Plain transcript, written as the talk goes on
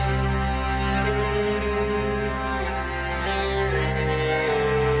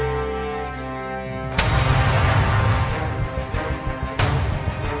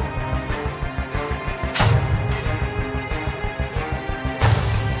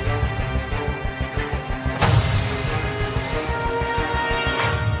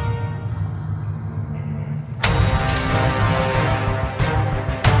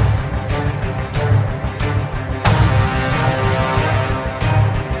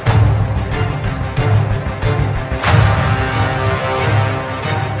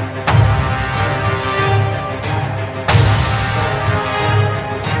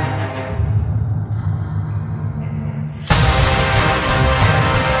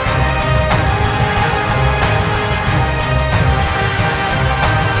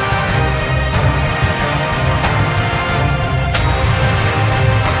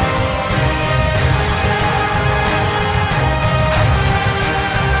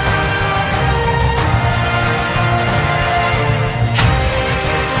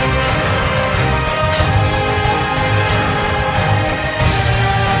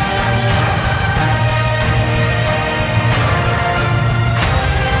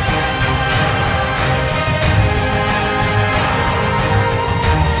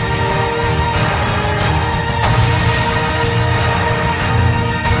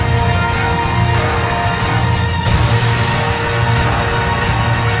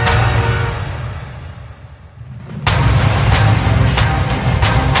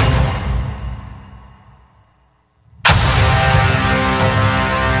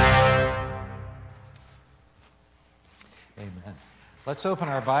Let's open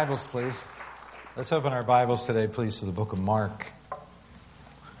our Bibles, please. Let's open our Bibles today, please, to the book of Mark.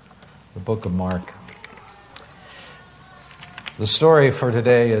 The book of Mark. The story for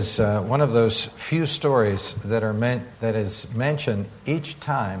today is one of those few stories that is mentioned each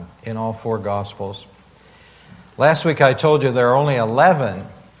time in all four Gospels. Last week I told you there are only 11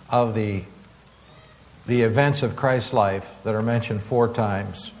 of the events of Christ's life that are mentioned 4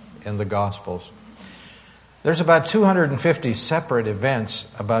 times in the Gospels. There's about 250 separate events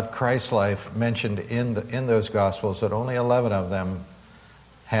about Christ's life mentioned in those Gospels, but only 11 of them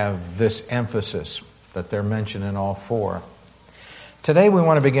have this emphasis that they're mentioned in all 4. Today we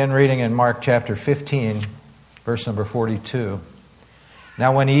want to begin reading in Mark chapter 15, verse number 42.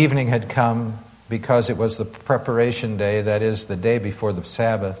 Now when evening had come, because it was the preparation day, that is, the day before the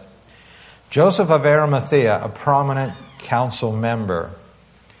Sabbath, Joseph of Arimathea, a prominent council member.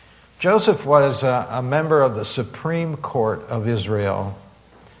 Joseph was a member of the Supreme Court of Israel.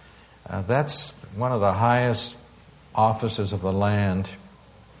 That's one of the highest offices of the land.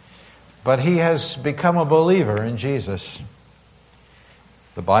 But he has become a believer in Jesus.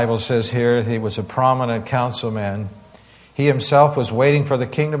 The Bible says here he was a prominent councilman. He himself was waiting for the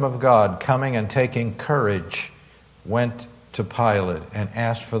kingdom of God, coming and taking courage, went to Pilate and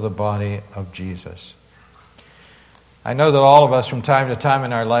asked for the body of Jesus. I know that all of us from time to time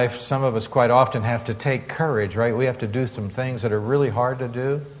in our life, some of us quite often have to take courage, right? We have to do some things that are really hard to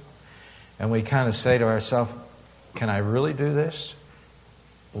do. And we kind of say to ourselves, can I really do this?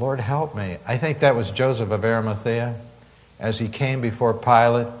 Lord, help me. I think that was Joseph of Arimathea as he came before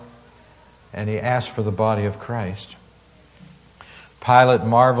Pilate and he asked for the body of Christ. Pilate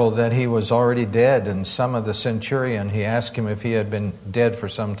marveled that he was already dead, and some of the centurion, he asked him if he had been dead for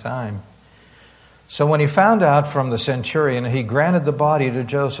some time. So when he found out from the centurion, he granted the body to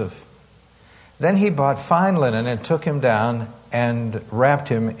Joseph. Then he bought fine linen and took him down and wrapped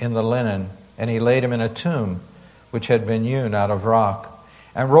him in the linen, and he laid him in a tomb which had been hewn out of rock,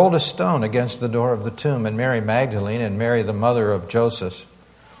 and rolled a stone against the door of the tomb. And Mary Magdalene and Mary, the mother of Joseph,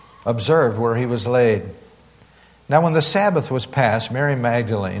 observed where he was laid. Now when the Sabbath was past, Mary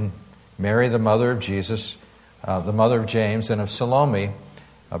Magdalene, Mary the mother of Jesus, the mother of James, and of Salome,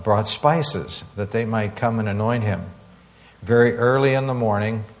 brought spices that they might come and anoint him. Very early in the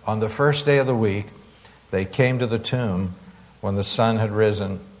morning, on the first day of the week, they came to the tomb when the sun had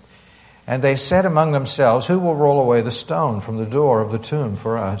risen. And they said among themselves, who will roll away the stone from the door of the tomb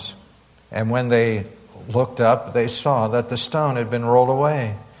for us? And when they looked up, they saw that the stone had been rolled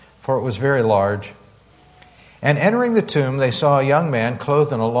away, for it was very large. And entering the tomb, they saw a young man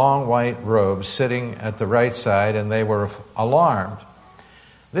clothed in a long white robe sitting at the right side, and they were alarmed.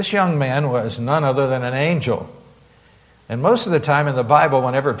 This young man was none other than an angel. And most of the time in the Bible,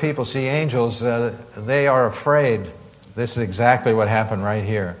 whenever people see angels, they are afraid. This is exactly what happened right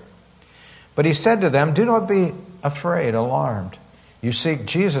here. But he said to them, do not be afraid, alarmed. You seek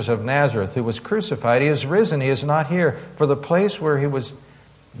Jesus of Nazareth, who was crucified. He is risen. He is not here. For the place where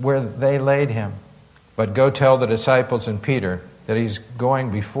they laid him. But go tell the disciples and Peter that he's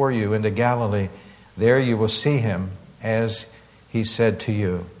going before you into Galilee. There you will see him as he said to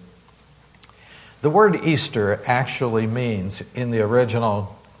you. The word Easter actually means, in the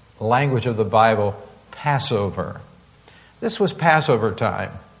original language of the Bible, Passover. This was Passover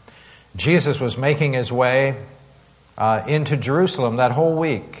time. Jesus was making his way into Jerusalem that whole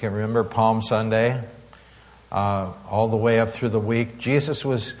week. Remember Palm Sunday? All the way up through the week. Jesus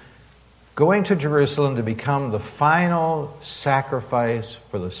was going to Jerusalem to become the final sacrifice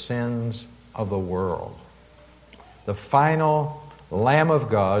for the sins of the world. The final Lamb of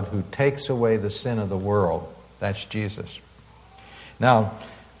God who takes away the sin of the world. That's Jesus. Now,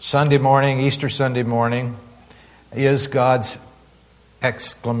 Sunday morning, Easter Sunday morning, is God's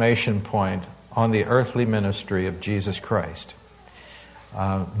exclamation point on the earthly ministry of Jesus Christ.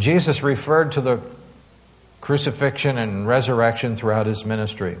 Jesus referred to the crucifixion and resurrection throughout his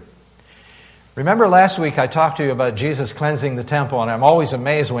ministry. Remember last week I talked to you about Jesus cleansing the temple, and I'm always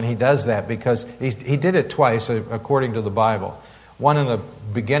amazed when he does that because he did it twice according to the Bible. One in the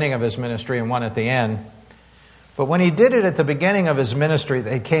beginning of his ministry and one at the end. But when he did it at the beginning of his ministry,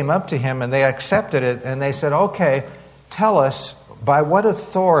 they came up to him and they accepted it and they said, okay, tell us, by what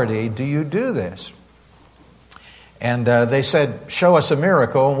authority do you do this? And they said, show us a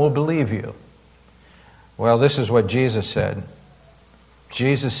miracle and we'll believe you. Well, this is what Jesus said.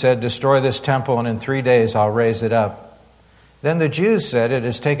 Jesus said, destroy this temple and in 3 days I'll raise it up. Then the Jews said, it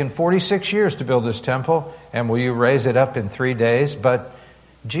has taken 46 years to build this temple, and will you raise it up in 3 days? But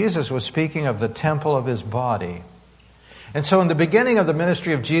Jesus was speaking of the temple of his body. And so in the beginning of the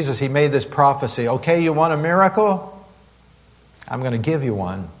ministry of Jesus, he made this prophecy. Okay, you want a miracle? I'm going to give you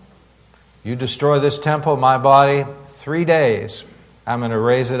one. You destroy this temple, my body, 3 days, I'm going to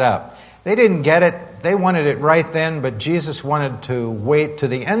raise it up. They didn't get it. They wanted it right then, but Jesus wanted to wait to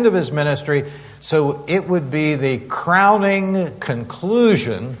the end of his ministry so it would be the crowning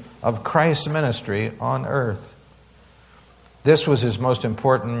conclusion of Christ's ministry on earth. This was his most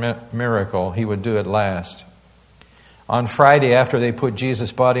important miracle. He would do it last. On Friday, after they put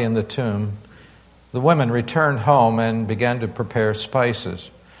Jesus' body in the tomb, the women returned home and began to prepare spices.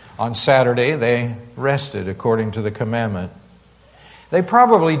 On Saturday, they rested according to the commandment. They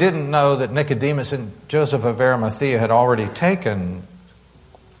probably didn't know that Nicodemus and Joseph of Arimathea had already taken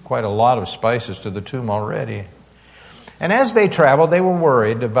quite a lot of spices to the tomb already. And as they traveled, they were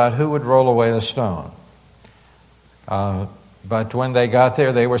worried about who would roll away the stone. But when they got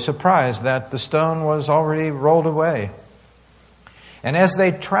there, they were surprised that the stone was already rolled away. And as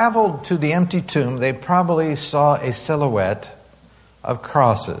they traveled to the empty tomb, they probably saw a silhouette of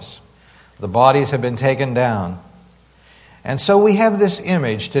crosses. The bodies had been taken down. And so we have this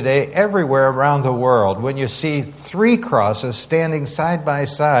image today everywhere around the world. When you see 3 crosses standing side by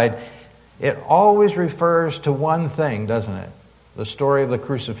side, it always refers to one thing, doesn't it? The story of the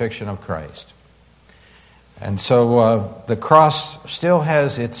crucifixion of Christ. And so the cross still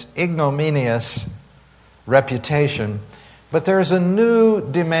has its ignominious reputation, but there's a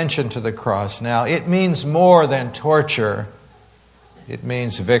new dimension to the cross now. It means more than torture. It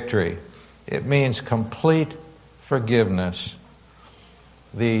means victory. It means complete forgiveness.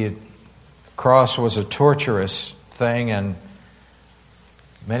 The cross was a torturous thing, and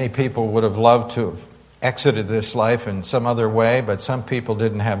many people would have loved to have exited this life in some other way, but some people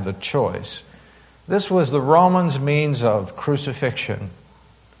didn't have the choice. This was the Romans' means of crucifixion.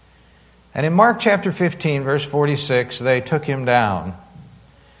 And in Mark chapter 15, verse 46, they took him down.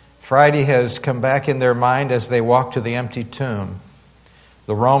 Friday has come back in their mind as they walk to the empty tomb.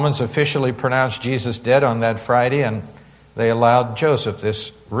 The Romans officially pronounced Jesus dead on that Friday, and they allowed Joseph,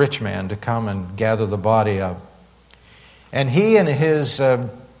 this rich man, to come and gather the body up. And he and his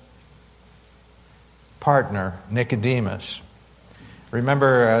partner, Nicodemus,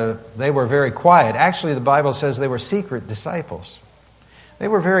 remember, they were very quiet. Actually, the Bible says they were secret disciples. They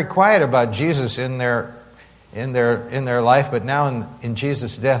were very quiet about Jesus in their life, but now in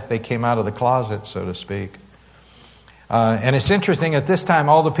Jesus' death, they came out of the closet, so to speak. And it's interesting, at this time,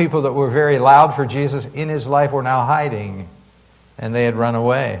 all the people that were very loud for Jesus in his life were now hiding, and they had run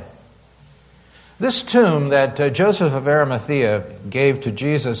away. This tomb that Joseph of Arimathea gave to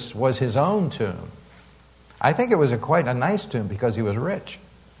Jesus was his own tomb. I think it was quite a nice tomb because he was rich.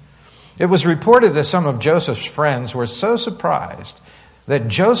 It was reported that some of Joseph's friends were so surprised that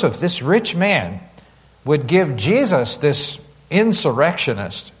Joseph, this rich man, would give Jesus, this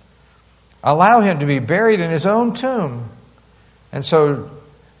insurrectionist, allow him to be buried in his own tomb. And so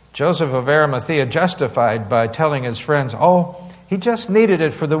Joseph of Arimathea justified by telling his friends, he just needed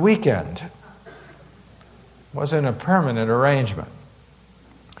it for the weekend. It wasn't a permanent arrangement.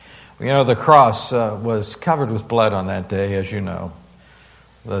 You know, the cross was covered with blood on that day, as you know.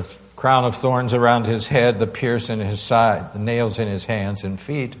 The crown of thorns around his head, the pierce in his side, the nails in his hands and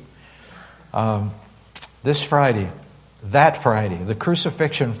feet. This Friday, that Friday, the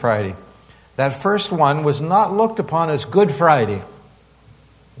crucifixion Friday, that first one was not looked upon as Good Friday.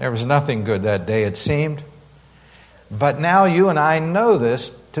 There was nothing good that day, it seemed. But now you and I know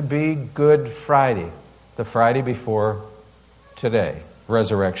this to be Good Friday, the Friday before today,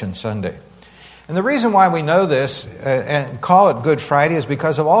 Resurrection Sunday. And the reason why we know this and call it Good Friday is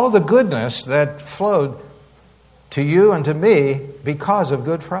because of all of the goodness that flowed to you and to me because of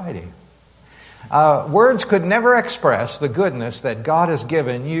Good Friday. Words could never express the goodness that God has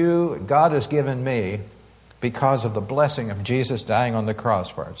given you, God has given me, because of the blessing of Jesus dying on the cross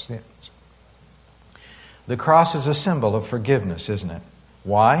for our sins. The cross is a symbol of forgiveness, isn't it?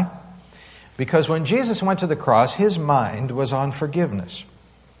 Why? Because when Jesus went to the cross, his mind was on forgiveness.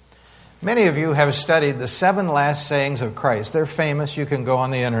 Many of you have studied the 7 last sayings of Christ. They're famous. You can go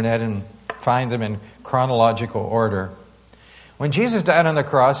on the internet and find them in chronological order. When Jesus died on the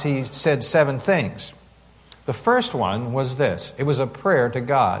cross, he said 7 things. The first one was this. It was a prayer to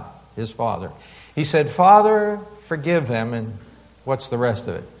God, his Father. He said, Father, forgive them, and what's the rest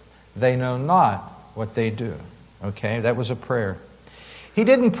of it? They know not what they do. Okay, that was a prayer. He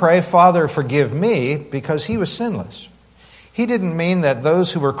didn't pray, Father, forgive me, because he was sinless. He didn't mean that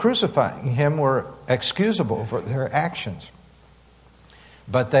those who were crucifying him were excusable for their actions,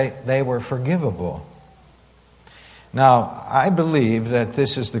 but they were forgivable. Now, I believe that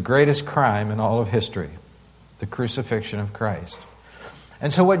this is the greatest crime in all of history, the crucifixion of Christ.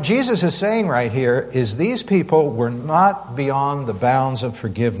 And so what Jesus is saying right here is these people were not beyond the bounds of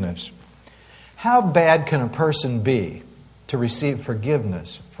forgiveness. How bad can a person be to receive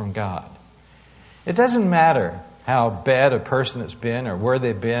forgiveness from God? It doesn't matter how bad a person has been or where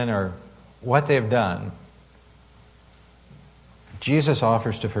they've been or what they've done. Jesus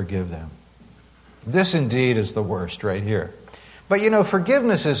offers to forgive them. This indeed is the worst right here. But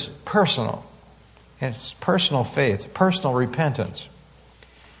forgiveness is personal. It's personal faith, personal repentance.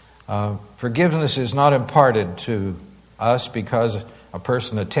 Forgiveness is not imparted to us because a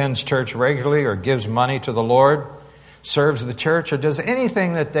person attends church regularly or gives money to the Lord, serves the church, or does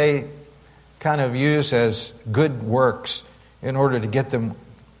anything that they kind of use as good works in order to get them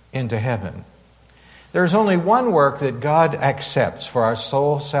into heaven. There's only one work that God accepts for our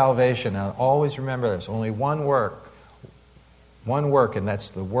soul salvation. Now, always remember this, only one work, and that's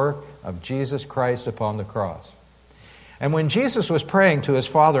the work of Jesus Christ upon the cross. And when Jesus was praying to his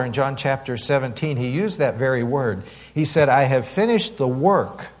Father in John chapter 17, he used that very word. He said, I have finished the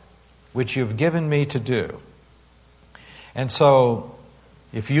work which you've given me to do. And so,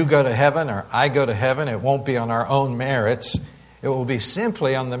 if you go to heaven or I go to heaven, it won't be on our own merits. It will be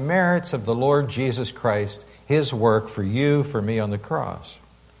simply on the merits of the Lord Jesus Christ, his work for you, for me on the cross.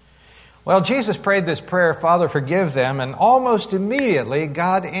 Well, Jesus prayed this prayer, Father, forgive them, and almost immediately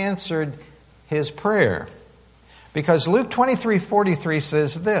God answered his prayer. Because Luke 23:43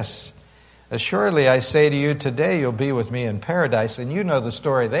 says this, Assuredly I say to you, today you'll be with me in paradise. And you know the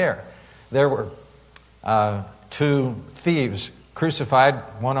story there. There were two thieves crucified,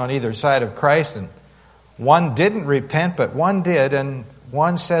 one on either side of Christ, and one didn't repent, but one did, and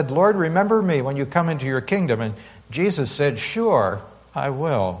one said, Lord, remember me when you come into your kingdom. And Jesus said, sure, I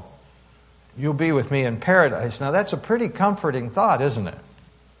will. You'll be with me in paradise. Now that's a pretty comforting thought, isn't it?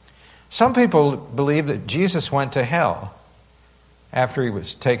 Some people believe that Jesus went to hell after he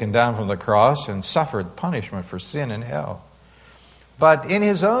was taken down from the cross and suffered punishment for sin in hell. But in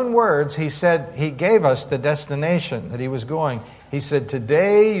his own words, he said he gave us the destination that he was going. He said,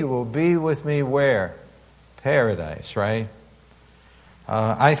 today you will be with me where? Paradise, right?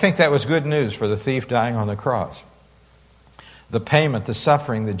 I think that was good news for the thief dying on the cross. The payment, the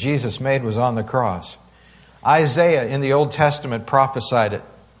suffering that Jesus made was on the cross. Isaiah in the Old Testament prophesied it.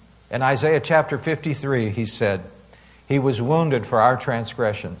 In Isaiah chapter 53, he said, He was wounded for our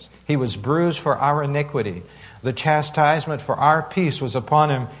transgressions. He was bruised for our iniquity. The chastisement for our peace was upon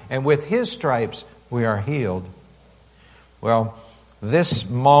him, and with his stripes we are healed. Well, this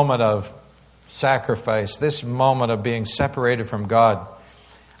moment of sacrifice, this moment of being separated from God,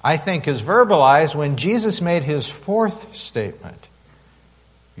 I think is verbalized when Jesus made his fourth statement.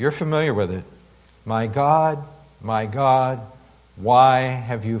 You're familiar with it. My God, why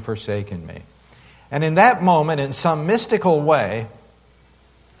have you forsaken me? And in that moment, in some mystical way,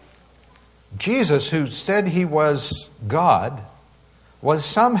 Jesus, who said he was God, was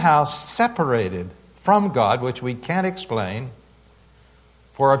somehow separated from God, which we can't explain,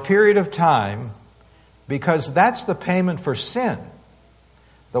 for a period of time, because that's the payment for sin.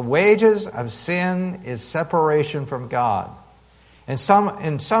 The wages of sin is separation from God. In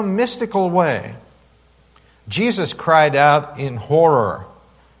some mystical way, Jesus cried out in horror,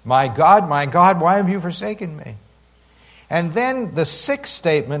 my God, why have you forsaken me? And then the sixth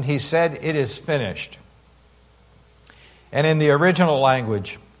statement, he said, it is finished. And in the original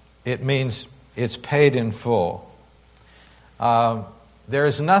language, it means it's paid in full. There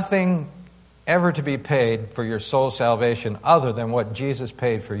is nothing ever to be paid for your soul salvation other than what Jesus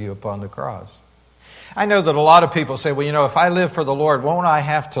paid for you upon the cross. I know that a lot of people say, well, if I live for the Lord, won't I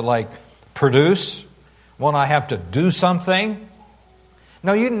have to produce? Won't I have to do something?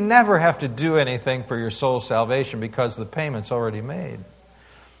 No, you never have to do anything for your soul's salvation because the payment's already made.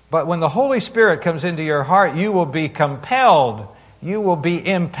 But when the Holy Spirit comes into your heart, you will be compelled, you will be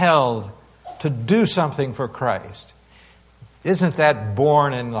impelled to do something for Christ. Isn't that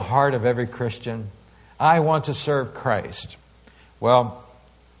born in the heart of every Christian? I want to serve Christ. Well,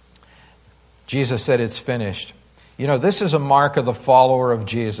 Jesus said it's finished. This is a mark of the follower of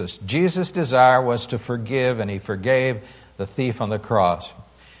Jesus. Jesus' desire was to forgive, and he forgave the thief on the cross.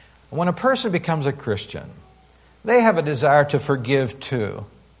 When a person becomes a Christian, they have a desire to forgive too.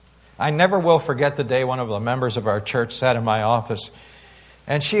 I never will forget the day one of the members of our church sat in my office,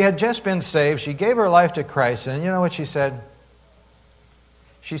 and she had just been saved. She gave her life to Christ, and you know what she said?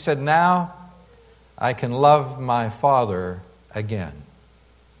 She said, now I can love my Father again.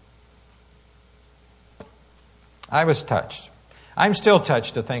 I was touched. I'm still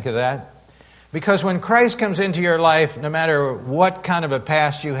touched to think of that. Because when Christ comes into your life, no matter what kind of a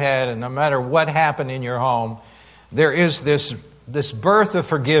past you had and no matter what happened in your home, there is this this birth of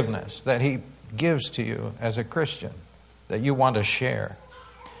forgiveness that He gives to you as a Christian that you want to share.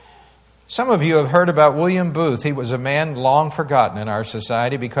 Some of you have heard about William Booth. He was a man long forgotten in our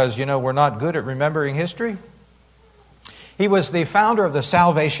society because, we're not good at remembering history. He was the founder of the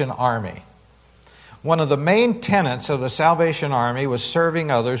Salvation Army. One of the main tenets of the Salvation Army was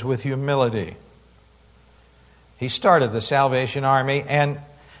serving others with humility. He started the Salvation Army, and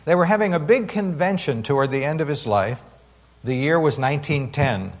they were having a big convention toward the end of his life. The year was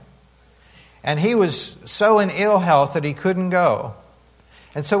 1910. And he was so in ill health that he couldn't go.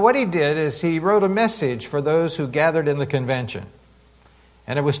 And so what he did is he wrote a message for those who gathered in the convention.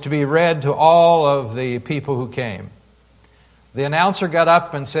 And it was to be read to all of the people who came. The announcer got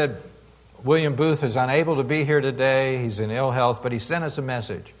up and said, William Booth is unable to be here today. He's in ill health, but he sent us a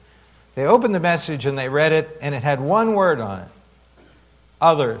message. They opened the message and they read it, and it had one word on it.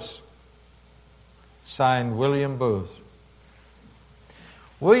 Others. Signed, William Booth.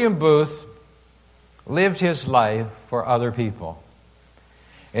 William Booth lived his life for other people.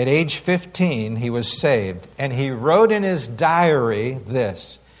 At age 15, he was saved, and he wrote in his diary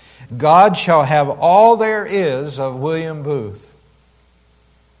this: God shall have all there is of William Booth.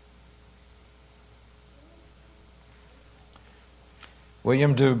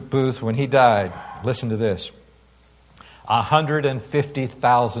 William Booth, when he died, listen to this,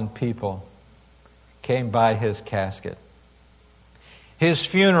 150,000 people came by his casket. His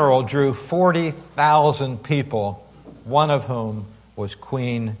funeral drew 40,000 people, one of whom was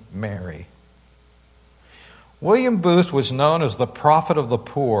Queen Mary. William Booth was known as the prophet of the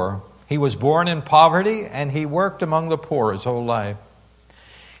poor. He was born in poverty, and he worked among the poor his whole life.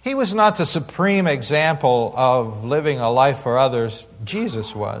 He was not the supreme example of living a life for others.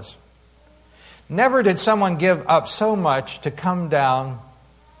 Jesus was. Never did someone give up so much to come down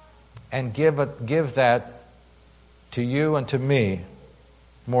and give that to you and to me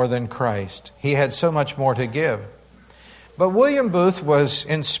more than Christ. He had so much more to give. But William Booth was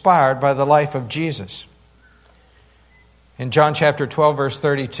inspired by the life of Jesus. In John chapter 12, verse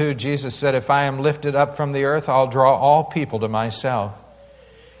 32, Jesus said, if I am lifted up from the earth, I'll draw all people to myself.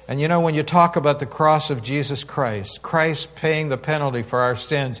 And when you talk about the cross of Jesus Christ, Christ paying the penalty for our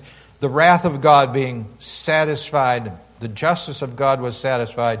sins, the wrath of God being satisfied, the justice of God was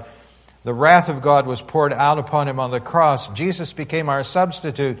satisfied, the wrath of God was poured out upon Him on the cross. Jesus became our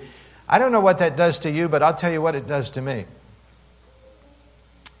substitute. I don't know what that does to you, but I'll tell you what it does to me.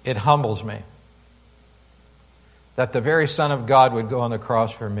 It humbles me that the very Son of God would go on the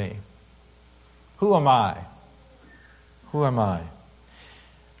cross for me. Who am I? Who am I?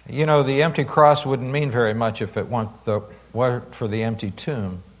 The empty cross wouldn't mean very much if it weren't for the empty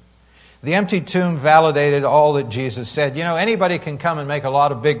tomb. The empty tomb validated all that Jesus said. Anybody can come and make a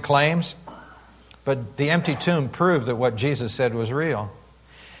lot of big claims, but the empty tomb proved that what Jesus said was real.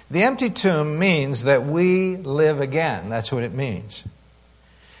 The empty tomb means that we live again. That's what it means.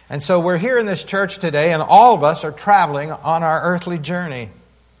 And so we're here in this church today, and all of us are traveling on our earthly journey.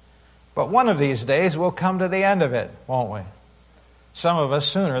 But one of these days we'll come to the end of it, won't we? Some of us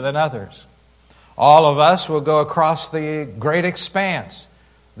sooner than others. All of us will go across the great expanse,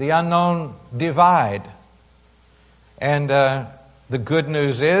 the unknown divide. And the good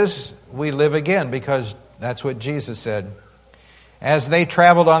news is we live again, because that's what Jesus said. As they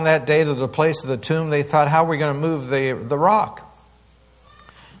traveled on that day to the place of the tomb, they thought, how are we going to move the rock?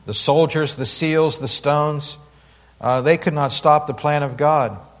 The soldiers, the seals, the stones, they could not stop the plan of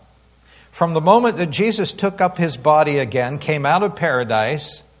God. From the moment that Jesus took up His body again, came out of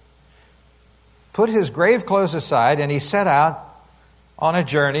paradise, put His grave clothes aside, and He set out on a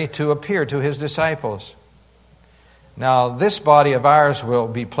journey to appear to His disciples. Now, this body of ours will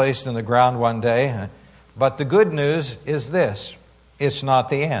be placed in the ground one day, but the good news is this: it's not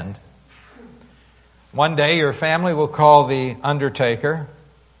the end. One day your family will call the undertaker,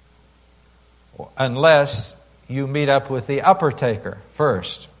 unless you meet up with the upper taker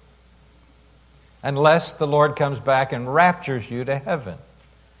first. Unless the Lord comes back and raptures you to heaven.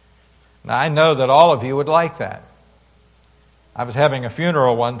 Now, I know that all of you would like that. I was having a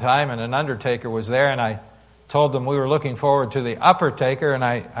funeral one time, and an undertaker was there, and I told them we were looking forward to the upper taker, and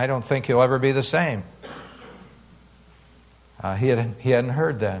I don't think he'll ever be the same. He hadn't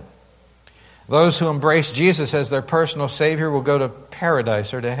heard that. Those who embrace Jesus as their personal Savior will go to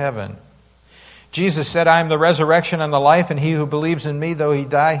paradise or to heaven. Jesus said, I am the resurrection and the life, and he who believes in me, though he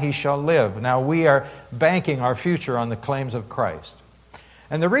die, he shall live. Now, we are banking our future on the claims of Christ.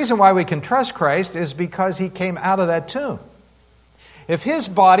 And the reason why we can trust Christ is because He came out of that tomb. If His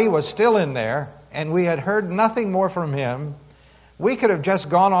body was still in there and we had heard nothing more from Him, we could have just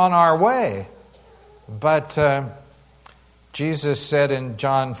gone on our way. But Jesus said in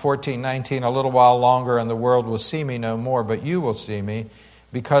John 14:19, "A little while longer and the world will see me no more, but you will see me.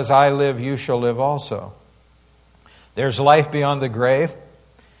 Because I live, you shall live also." There's life beyond the grave.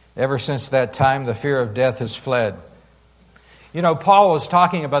 Ever since that time, the fear of death has fled. You know, Paul was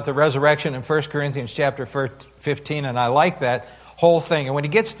talking about the resurrection in 1 Corinthians chapter 15, and I like that whole thing. And when he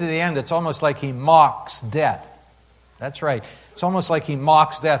gets to the end, it's almost like he mocks death. That's right. It's almost like he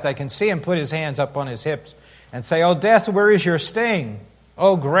mocks death. I can see him put his hands up on his hips and say, "Oh, death, where is your sting?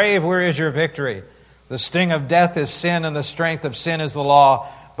 Oh, grave, where is your victory? The sting of death is sin, and the strength of sin is the law.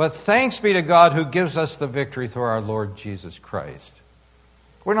 But thanks be to God who gives us the victory through our Lord Jesus Christ."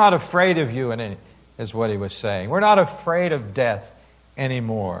 We're not afraid of you, is what he was saying. We're not afraid of death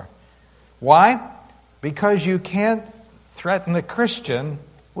anymore. Why? Because you can't threaten a Christian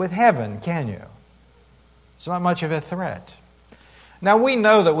with heaven, can you? It's not much of a threat. Now we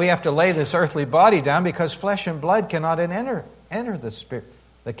know that we have to lay this earthly body down because flesh and blood cannot enter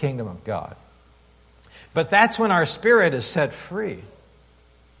the kingdom of God. But that's when our spirit is set free.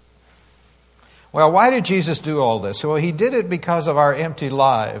 Well, why did Jesus do all this? Well, he did it because of our empty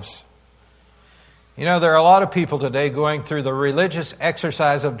lives. You know, there are a lot of people today going through the religious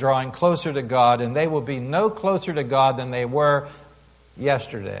exercise of drawing closer to God, and they will be no closer to God than they were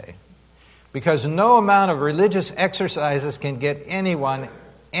yesterday. Because no amount of religious exercises can get anyone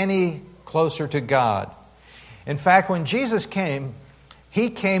any closer to God. In fact, when Jesus came, he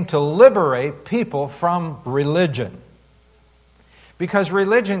came to liberate people from religion. Because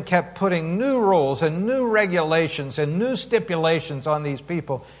religion kept putting new rules and new regulations and new stipulations on these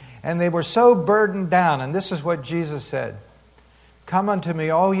people. And they were so burdened down. And this is what Jesus said. "Come unto me,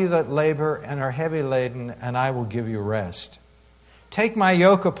 all you that labor and are heavy laden, and I will give you rest. Take my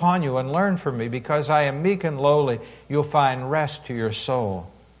yoke upon you and learn from me, because I am meek and lowly. You'll find rest to your soul."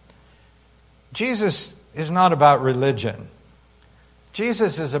 Jesus is not about religion.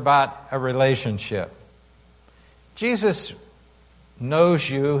 Jesus is about a relationship. Jesus knows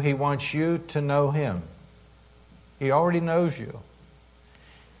you. He wants you to know Him. He already knows you.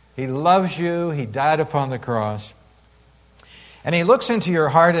 He loves you. He died upon the cross. And He looks into your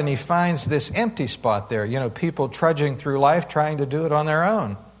heart and He finds this empty spot there. You know, people trudging through life trying to do it on their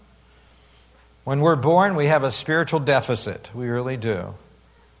own. When we're born, we have a spiritual deficit. We really do.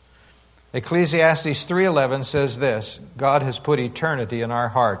 Ecclesiastes 3:11 says this: God has put eternity in our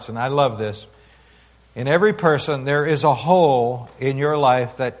hearts. And I love this. In every person, there is a hole in your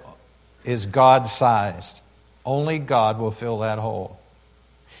life that is God-sized. Only God will fill that hole.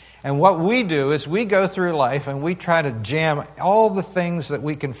 And what we do is we go through life and we try to jam all the things that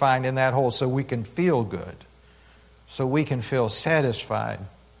we can find in that hole so we can feel good, so we can feel satisfied.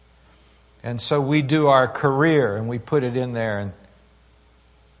 And so we do our career and we put it in there, and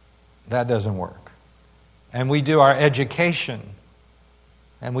that doesn't work. And we do our education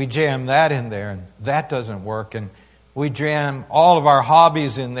and we jam that in there, and that doesn't work. And we jam all of our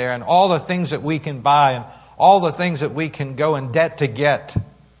hobbies in there and all the things that we can buy and all the things that we can go in debt to get.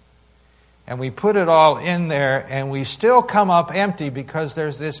 And we put it all in there, and we still come up empty because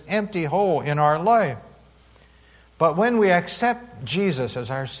there's this empty hole in our life. But when we accept Jesus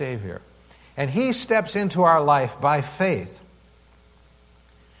as our Savior, and He steps into our life by faith,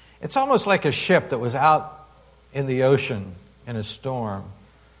 it's almost like a ship that was out in the ocean in a storm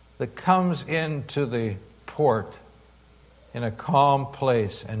that comes into the port in a calm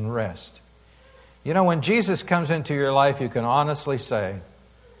place and rest. You know, when Jesus comes into your life, you can honestly say,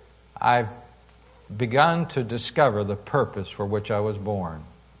 I've begun to discover the purpose for which I was born.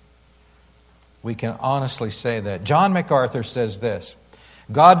 We can honestly say that. John MacArthur says this: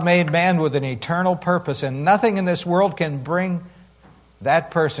 God made man with an eternal purpose, and nothing in this world can bring that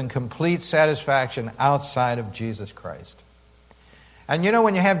person complete satisfaction outside of Jesus Christ. And you know,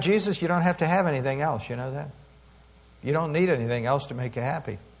 when you have Jesus, you don't have to have anything else. You know that? You don't need anything else to make you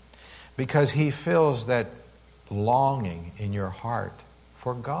happy, because He fills that longing in your heart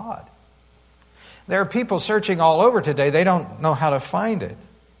for God. There are people searching all over today. They don't know how to find it.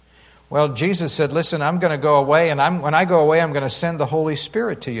 Well, Jesus said, listen, I'm going to go away, and when I go away, I'm going to send the Holy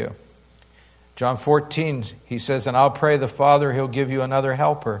Spirit to you. John 14, He says, and I'll pray the Father, He'll give you another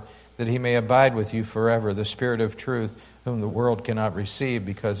helper, that He may abide with you forever, the Spirit of truth, whom the world cannot receive,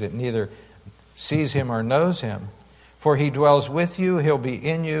 because it neither sees Him or knows Him. For He dwells with you, He'll be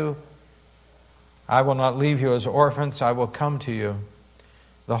in you. I will not leave you as orphans, I will come to you.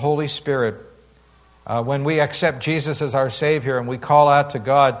 The Holy Spirit, when we accept Jesus as our Savior and we call out to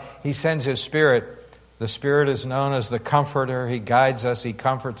God, He sends His Spirit. The Spirit is known as the Comforter. He guides us, He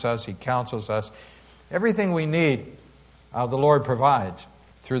comforts us, He counsels us. Everything we need, the Lord provides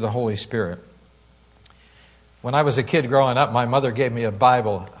through the Holy Spirit. When I was a kid growing up, my mother gave me a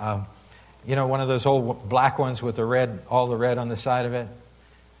Bible. One of those old black ones with all the red on the side of it.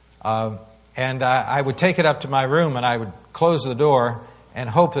 And I would take it up to my room and I would close the door and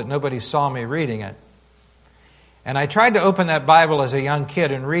hope that nobody saw me reading it. And I tried to open that Bible as a young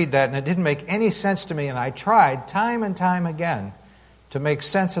kid and read that, and it didn't make any sense to me. And I tried time and time again to make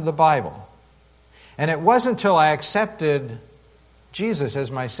sense of the Bible. And it wasn't until I accepted Jesus as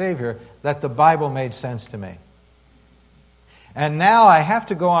my Savior that the Bible made sense to me. And now I have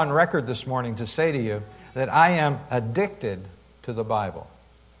to go on record this morning to say to you that I am addicted to the Bible.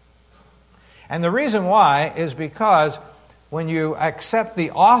 And the reason why is because when you accept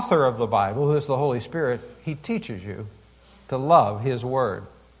the author of the Bible, who is the Holy Spirit, He teaches you to love His Word.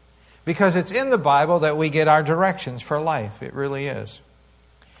 Because it's in the Bible that we get our directions for life. It really is.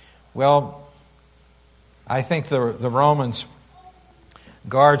 Well, I think the Romans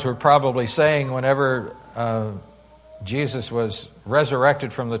guards were probably saying whenever Jesus was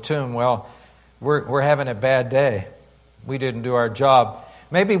resurrected from the tomb, well, we're having a bad day. We didn't do our job.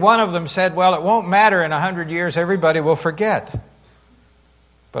 Maybe one of them said, well, it won't matter in 100 years, everybody will forget.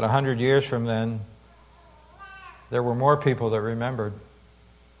 But 100 years from then, there were more people that remembered.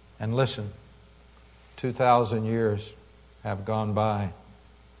 And listen, 2,000 years have gone by,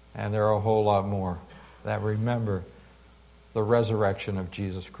 and there are a whole lot more that remember the resurrection of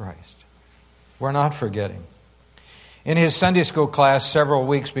Jesus Christ. We're not forgetting. In his Sunday school class several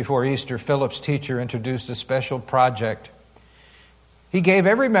weeks before Easter, Philip's teacher introduced a special project. He gave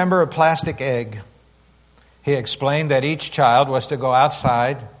every member a plastic egg. He explained that each child was to go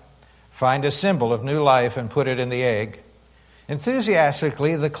outside, find a symbol of new life, and put it in the egg.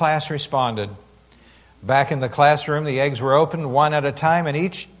 Enthusiastically, the class responded. Back in the classroom, the eggs were opened one at a time, and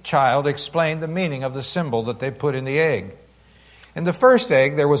each child explained the meaning of the symbol that they put in the egg. In the first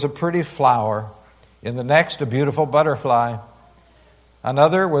egg, there was a pretty flower. In the next, a beautiful butterfly.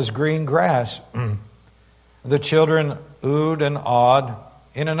 Another was green grass. The children oohed and awed.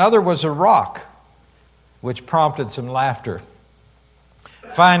 In another was a rock, which prompted some laughter.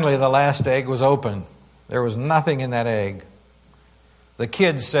 Finally, the last egg was opened. There was nothing in that egg. The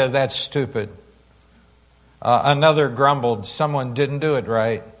kids said, that's stupid. Another grumbled, someone didn't do it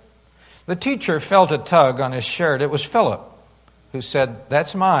right. The teacher felt a tug on his shirt. It was Philip, who said,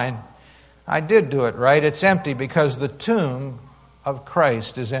 that's mine. I did do it right. It's empty because the tomb of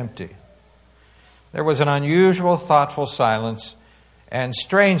Christ is empty. There was an unusual, thoughtful silence, and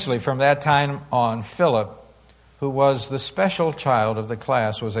strangely, from that time on, Philip, who was the special child of the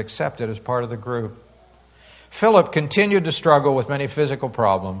class, was accepted as part of the group. Philip continued to struggle with many physical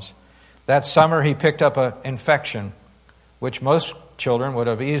problems. That summer, he picked up an infection, which most children would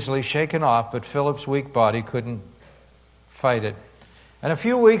have easily shaken off, but Philip's weak body couldn't fight it. And a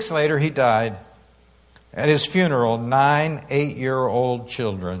few weeks later, he died. At his funeral, 9 8-year-old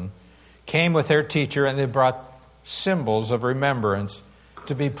children came with their teacher, and they brought symbols of remembrance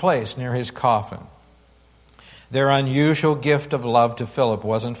to be placed near his coffin. Their unusual gift of love to Philip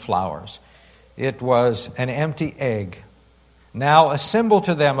wasn't flowers. It was an empty egg, now a symbol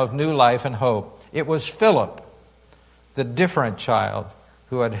to them of new life and hope. It was Philip, the different child,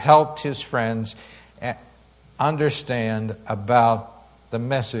 who had helped his friends understand about the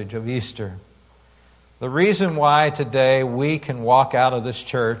message of Easter. The reason why today we can walk out of this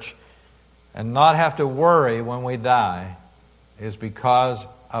church and not have to worry when we die is because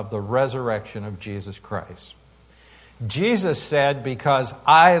of the resurrection of Jesus Christ. Jesus said, because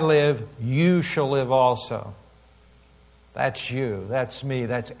I live, you shall live also. That's you, that's me,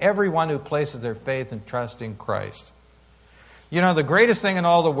 that's everyone who places their faith and trust in Christ. You know, the greatest thing in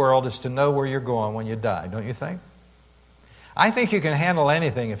all the world is to know where you're going when you die, don't you think? I think you can handle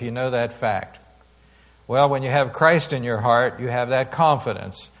anything if you know that fact. Well, when you have Christ in your heart, you have that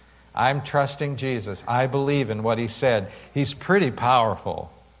confidence. I'm trusting Jesus. I believe in what He said. He's pretty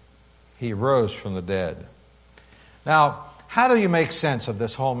powerful. He rose from the dead. Now, how do you make sense of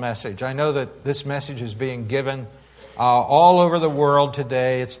this whole message? I know that this message is being given all over the world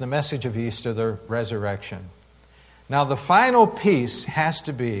today. It's the message of Easter, the resurrection. Now, the final piece has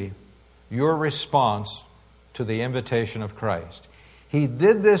to be your response to the invitation of Christ. He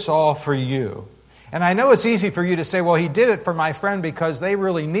did this all for you. And I know it's easy for you to say, well, He did it for my friend because they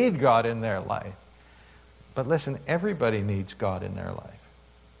really need God in their life. But listen, everybody needs God in their life.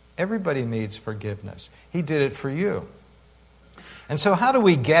 Everybody needs forgiveness. He did it for you. And so how do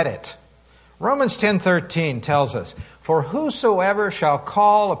we get it? Romans 10:13 tells us, for whosoever shall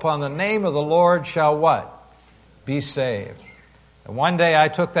call upon the name of the Lord shall what? Be saved. And one day I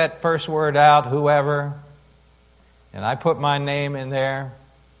took that first word out, whoever, and I put my name in there,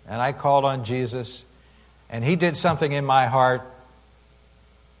 and I called on Jesus, and He did something in my heart.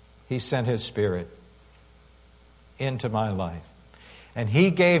 He sent His Spirit into my life. And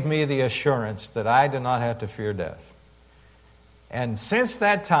He gave me the assurance that I do not have to fear death. And since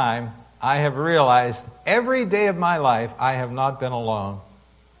that time, I have realized every day of my life, I have not been alone.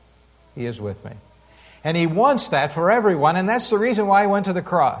 He is with me. And He wants that for everyone, and that's the reason why He went to the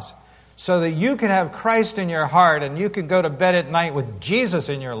cross. So that you can have Christ in your heart, and you can go to bed at night with Jesus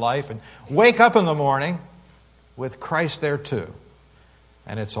in your life, and wake up in the morning with Christ there too.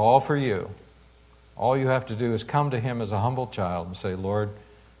 And it's all for you. All you have to do is come to Him as a humble child and say, Lord,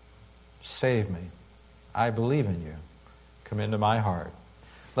 save me. I believe in You. Come into my heart.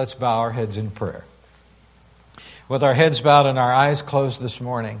 Let's bow our heads in prayer. With our heads bowed and our eyes closed this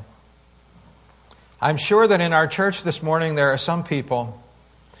morning, I'm sure that in our church this morning there are some people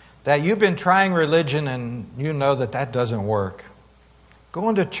that you've been trying religion and you know that that doesn't work.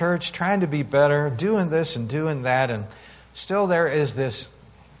 Going to church, trying to be better, doing this and doing that, and still there is this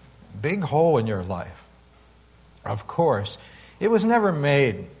big hole in your life. Of course, it was never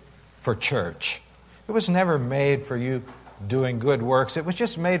made for church. It was never made for you doing good works. It was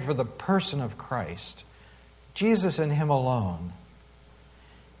just made for the person of Christ. Jesus and Him alone.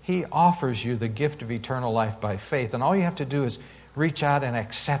 He offers you the gift of eternal life by faith, and all you have to do is reach out and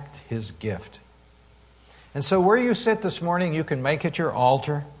accept His gift. And so where you sit this morning, you can make it your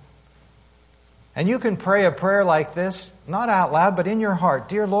altar. And you can pray a prayer like this, not out loud, but in your heart.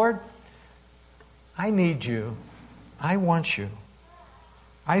 Dear Lord, I need You. I want You.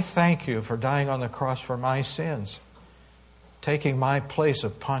 I thank You for dying on the cross for my sins, taking my place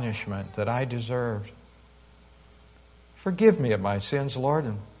of punishment that I deserved. Forgive me of my sins, Lord,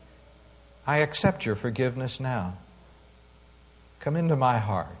 and I accept Your forgiveness now. Come into my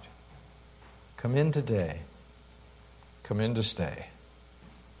heart. Come in today. Come in to stay.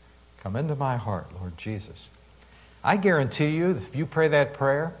 Come into my heart, Lord Jesus. I guarantee you that if you pray that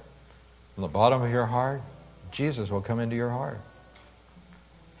prayer from the bottom of your heart, Jesus will come into your heart.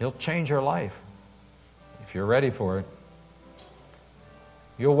 He'll change your life if you're ready for it.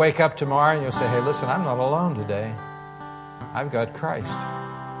 You'll wake up tomorrow and you'll say, hey, listen, I'm not alone today. I've got Christ.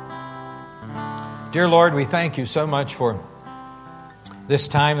 Dear Lord, we thank You so much for this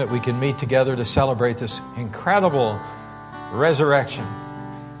time that we can meet together to celebrate this incredible resurrection.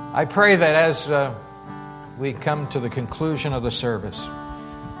 I pray that as we come to the conclusion of the service,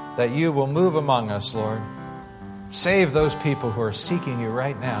 that You will move among us, Lord. Save those people who are seeking You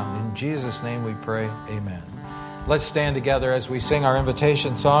right now. In Jesus' name we pray, amen. Let's stand together as we sing our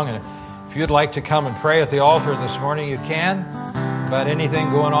invitation song. And if you'd like to come and pray at the altar this morning, you can. About anything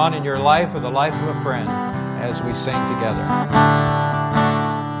going on in your life or the life of a friend as we sing together.